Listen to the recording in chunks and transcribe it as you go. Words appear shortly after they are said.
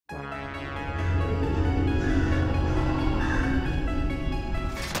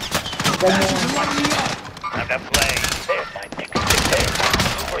Time to play. There's my next defense.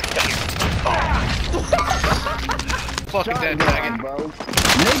 Fuck is that dragon?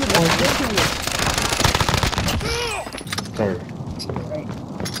 Sorry.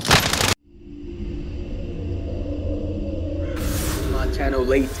 My channel,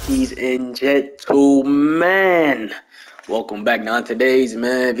 ladies and gentlemen, welcome back. Now today's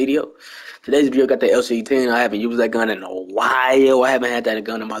video. Today's video got the LC10. I haven't used that gun in a while. I haven't had that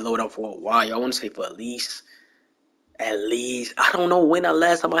gun in my loadout for a while. I want to say for at least I don't know when the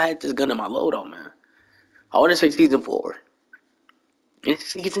last time I had this gun in my loadout, man. I want to say season 4. It's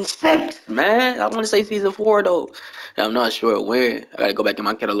season 6, man. I want to say season 4 though. And I'm not sure when. I gotta go back in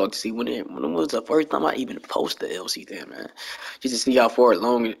my catalog to see when was the first time I even posted the LC10, man. Just to see how far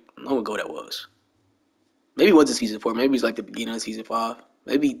long ago that was. Maybe it wasn't season 4. Maybe it's like the beginning of season 5.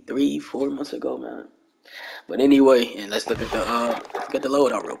 Maybe 3-4 months ago, man. But anyway, and let's look at the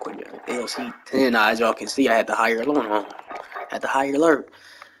loadout real quick. LC10. As y'all can see, I had the higher alert.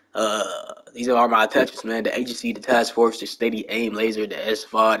 These are my attachments, man. The agency, the task force, the steady aim laser, the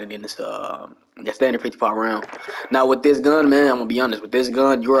S5, and then this the standard 55 round. Now with this gun, man, I'm gonna be honest. With this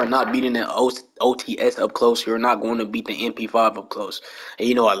gun, you are not beating the OTS up close. You're not going to beat the MP5 up close. And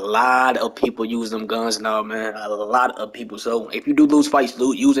you know, a lot of people use them guns now, man. A lot of people. So if you do lose fights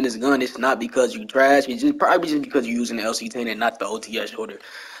using this gun, it's not because you trash. It's probably just because you're using the LC10 and not the OTS or the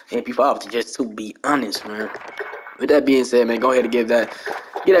MP5. Just to be honest, man. With that being said, man, go ahead and give that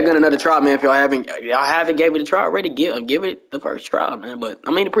gun another try, man. If y'all haven't gave it a try already, give it the first try, man. But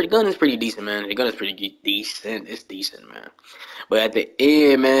I mean, the gun is pretty decent, man. The gun is pretty decent. It's decent, man. But at the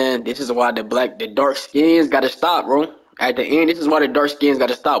end, man, this is why the dark skins gotta stop, bro. At the end, this is why the dark skins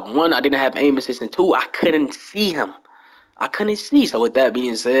gotta stop. 1, I didn't have aim assist, and 2, I couldn't see him. So with that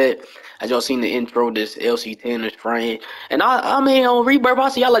being said, as y'all seen the intro, this LC10 is frame, and I mean on Rebirth, I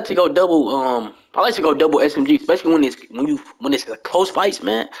see I like to go double SMG, especially when it's a close fights,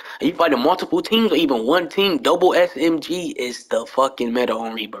 man. And you fighting multiple teams or even one team. Double SMG is the fucking meta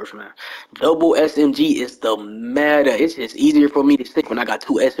on Rebirth, man. Double SMG is the meta. It's just easier for me to stick when I got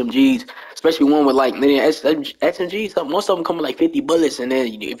 2 SMGs, especially one with like SMGs. Most of them come with like 50 bullets, and then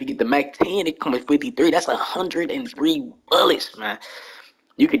if you get the Mac 10, it comes with 53. That's 103 bullets, man.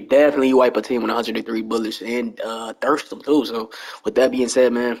 You could definitely wipe a team with 103 bullets and thirst them too. So with that being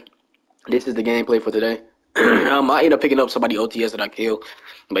said, man, this is the gameplay for today. I end up picking up somebody OTS that I killed.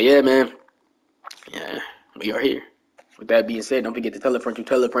 But yeah, man. Yeah, we are here. With that being said, don't forget to tell a friend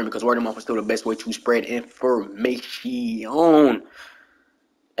because word of mouth is still the best way to spread information.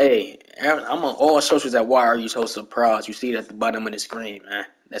 Hey, I'm on all socials at YRUsosurprise. You see it at the bottom of the screen, man.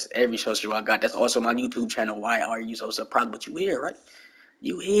 That's every social I got. That's also my YouTube channel, YRUsosurprise. But you here, right?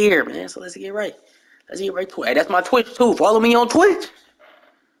 You here, man. So let's get right. To it. Hey, that's my Twitch too. Follow me on Twitch.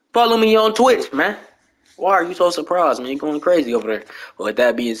 Man. Why are you so surprised, man? You're going crazy over there. Well, with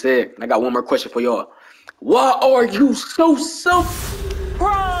that being said, I got one more question for y'all. Why are you so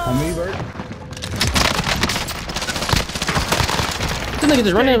surprised? On me, Bert. This nigga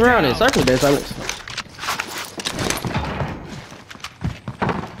just running around in circles there, Silence.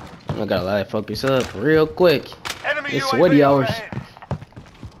 I gotta light focus up real quick. It's sweaty hours.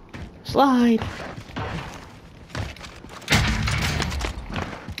 Slide.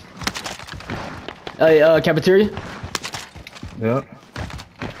 Hey, cafeteria? Yep.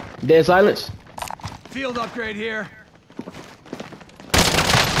 Dead silence. Field upgrade here.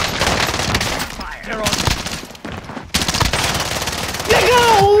 Nigga,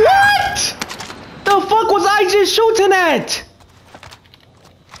 what? The fuck was I just shooting at?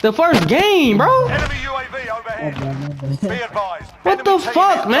 The first game, bro. Enemy UAV overhead. Be advised. What the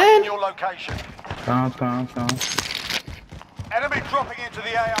fuck, man? Your location. Calm. Enemy dropping into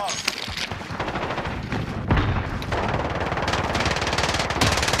the AR.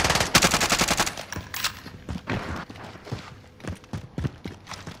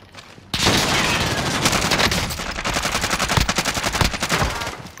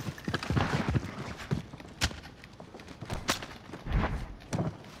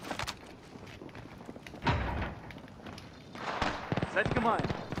 Set command.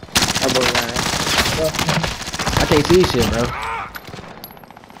 I can't see shit, bro.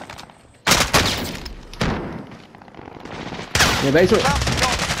 Yeah, basement.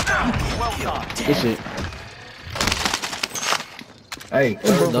 Well done. This shit. Hey,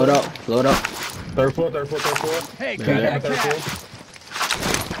 Load up. third floor. Hey, Yeah, get yeah. that cash.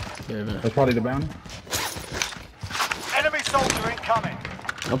 Yeah, man. That's probably the bounty. Enemy soldier incoming.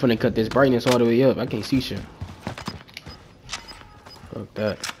 I'm finna cut this brightness all the way up. I can't see shit. Fuck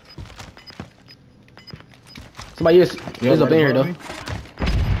that. Somebody is up in here though.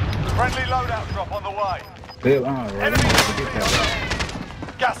 Friendly loadout drop on the way. They're on, right? Enemy Get UAV that.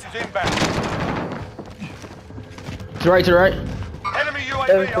 overhead. Gas is inbound. To the right, to the right. Enemy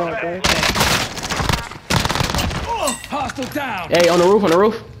UAV overhead. Hostile down. Hey, on the roof, on the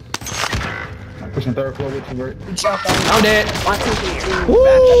roof. I'm pushing third floor with you, Bert. I'm dead.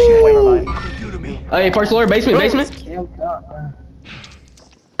 Woo! Do to me. Hey, first floor, basement, basement.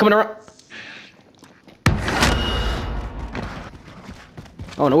 Coming around.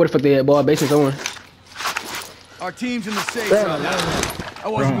 I don't know where the fuck they at, boy. Basement somewhere. Our team's in the safe zone. I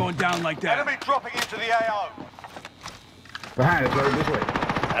wasn't going down like that. Enemy dropping into the AO. Behind us, Bert, this way.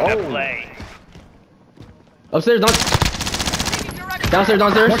 Time to play. Upstairs, downstairs,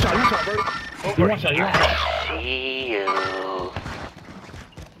 downstairs. One shot, Bert. You one shot, you one shot. See you.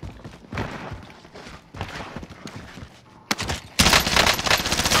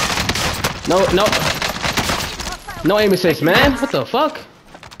 No aim assist, man. What the fuck?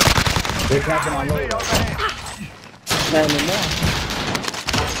 They're clapping on low. UAV overhead.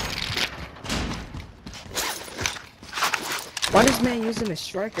 Why this man using a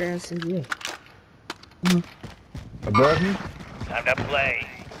striker and SMG? Above me? Time to play.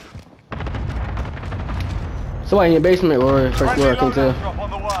 Somebody in your basement or first Friendly floor, I can't loadout tell. drop on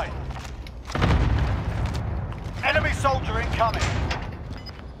the way. Enemy soldier incoming.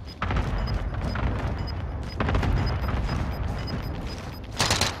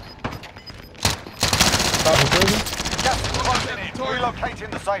 Top of prison? Gas is closing in.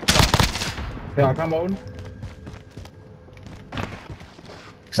 Relocating the safe zone. Yeah, I'll come on.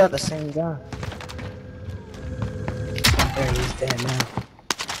 It's not the same guy. There, he's dead now.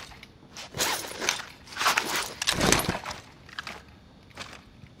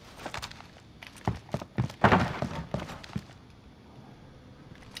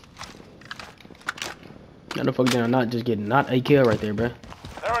 How the fuck did I not just get not a kill right there, bruh?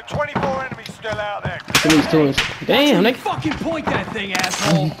 There are 24 enemies still out there. Two teams. Damn, nigga. Fucking point that thing,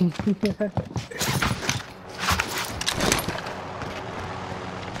 asshole.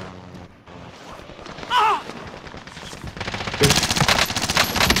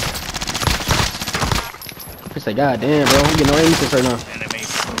 I say, God damn, bro. I'm getting no aim assist right now. Enemy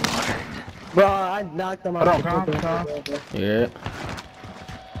slaughtered. Bro, I knocked him out. Hold on, calm. Yeah.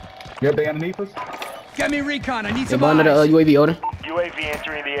 You up there underneath us? Get me recon. I need Hey, some buy another eyes. UAV, Odin. UAV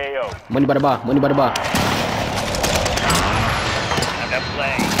entering the AO. Money by the bar. Money by the bar. Time to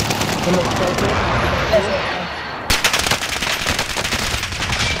play.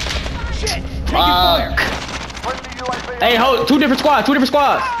 Fuck. Friendly UAV Hey, hold. Two different squads. Two different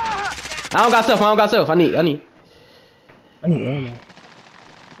squads. I don't got self. I don't got self. I need. I need ammo.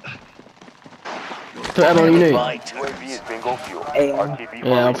 Put ammo you need. Fight. UAV is bingo fuel. Hey, RTB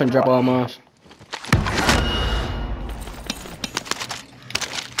Yeah, I'm finna drop all mine.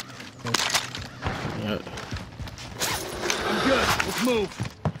 Yeah. I'm good. Let's move.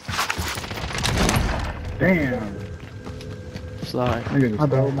 Damn. Slide. Nigga just I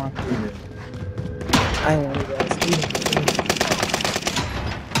stole broke my feet. I ain't want to guys eating.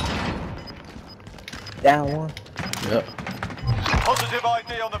 Down one. Yep. Positive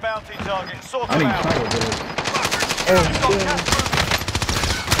ID on the bounty target. Sort I them need out. sniper bullets. Oh,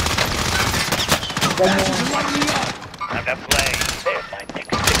 Got gas yeah. Light me up. Time to play. There's my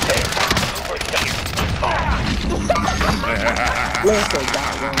next there. Let's say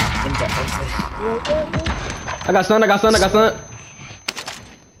got one in the I got stun. I got stun. I got stun.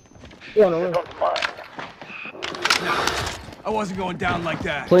 You on the roof? I wasn't going down like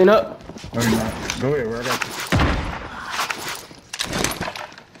that. Clean up. No, you're not. Go ahead, where I got you.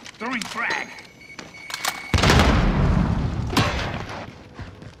 Throwing frag.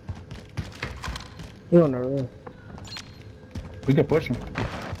 You on the roof? We can push him.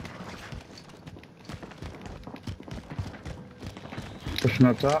 Pushing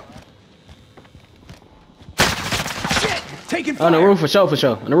up top. Taking fire. On the roof for sure, for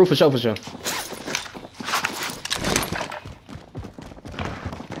sure. On the roof for sure, for sure.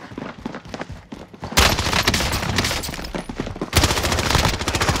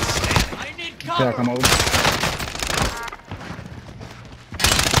 I need Yeah, cover. come over.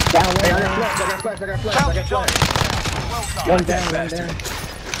 Down one. Hey, I got flash, I got flash, I got flash, I Bounty got flash. target. Well done. One down, one down.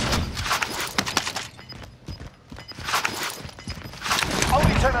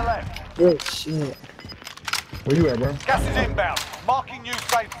 Only 10 are left. Good shit. Where you at, bro? Gas is inbound. Marking new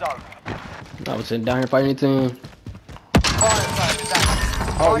safe zone. I was sitting down here fighting anything. Fire sale is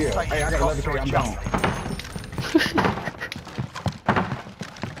active. Oh, Buy yeah. station Hey, I got costs 11K, are I'm adjusted.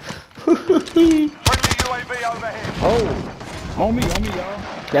 Friendly UAV overhead. Oh! On me, y'all.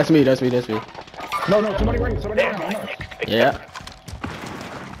 That's me, that's me, that's me. No, somebody right, somebody right. Yeah.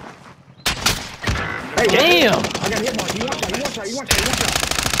 Hey, Damn. I got a hit marker. You one shot.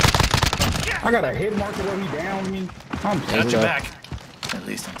 I got a hit marker where he down me. I'm Got your back. At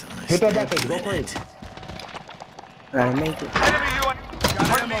least until I hit that back there. Go crazy. Gotta make it.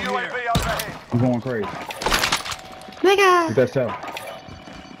 Enemy UAV overhead. I'm going crazy. Nigga. Get that cell.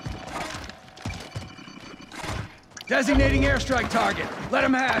 Designating airstrike target. Let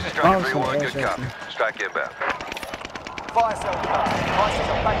him have it. Oh, some airstrike. Strike inbound. Fire cell cut. Prices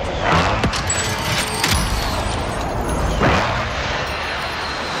are back to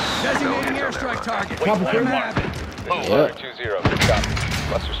Designating airstrike target. Copy, Let him clear. have it. Yep. 2-0. Good copy.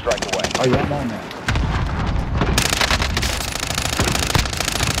 Cluster strike away. Oh yeah, I'm on that.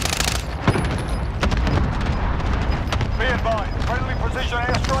 be advised. Friendly precision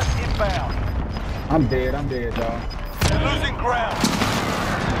airstrike inbound. I'm dead, dog. They're losing ground.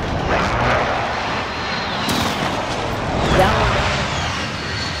 Down.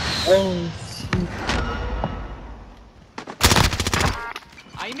 Oh, shit.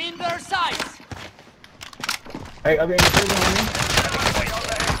 I'm in their sights. Hey, are they in the prison on me?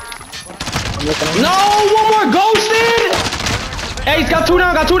 I'm looking at No, one more ghosted. Hey, he's got two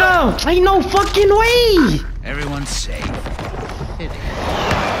down. Ain't no fucking way. Everyone's safe.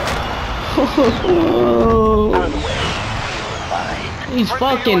 He's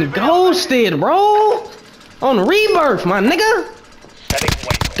fucking ghosted, bro. On Rebirth, my nigga.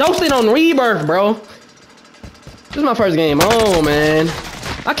 Ghosted on Rebirth, bro. This is my first game. Oh, man.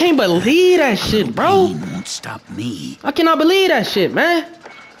 I can't believe that shit, bro. Won't stop me. I cannot believe that shit, man.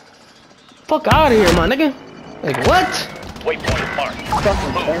 Fuck out of here, my nigga. Like, what? Waypoint marked.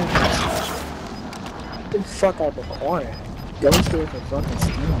 fucking thing. Get the fuck out the corner. Ghosted for fucking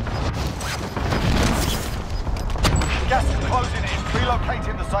stealing. Gas is closing in.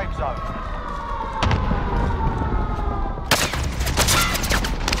 Relocating the safe zone.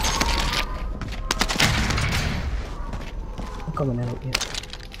 I'm coming out, yeah.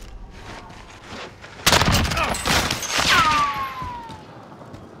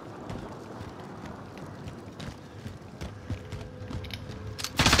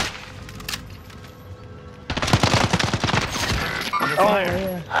 Oh,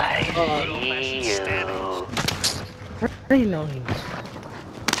 yeah. I see you. How do you know him?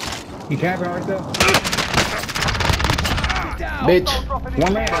 He camping right there? Bitch.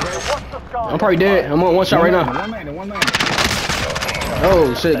 One man, bro. I'm probably dead. I'm on one shot right now. One man.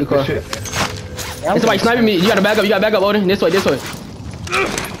 Oh, shit. Good call. Shit. Hey, somebody sniping me. You gotta back up, Odin. This way.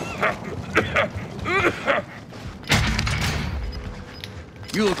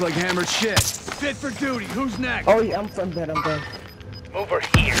 You look like hammered shit. Fit for duty. Who's next? Oh, yeah, I'm dead. Over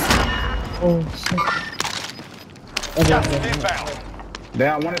here. Oh, shit. Gas is inbound.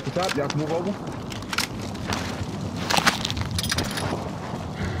 Down one at the top. Y'all can move over.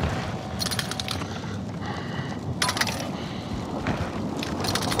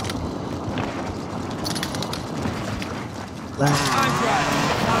 I'm driving.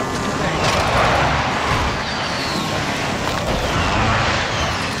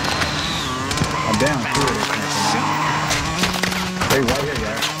 I'm down. Hey, right here,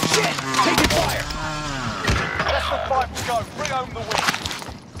 y'all. Shit! Taking fire! Less than 5 to go. Bring home the win.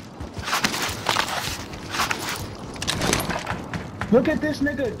 Look at this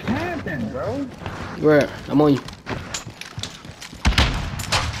nigga camping, bro. Where? I'm on you.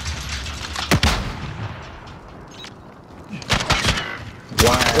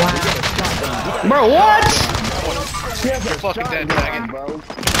 Wow. Bro, what? You're fucking dead, faggot, bro.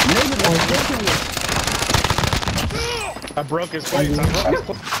 I broke his face.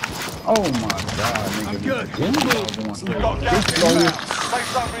 Oh my god, nigga. I'm good. You've got gas inbound. Safe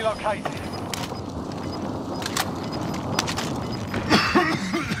zone relocated.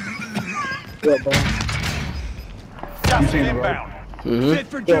 Yeah, bro. Gas is inbound. Fit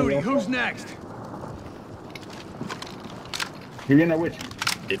for duty. Who's next? He in there with you.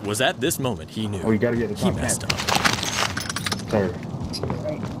 It was at this moment he knew. Oh, you gotta get the He top messed hat. up. Sorry.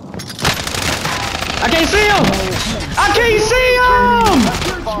 I can't see him.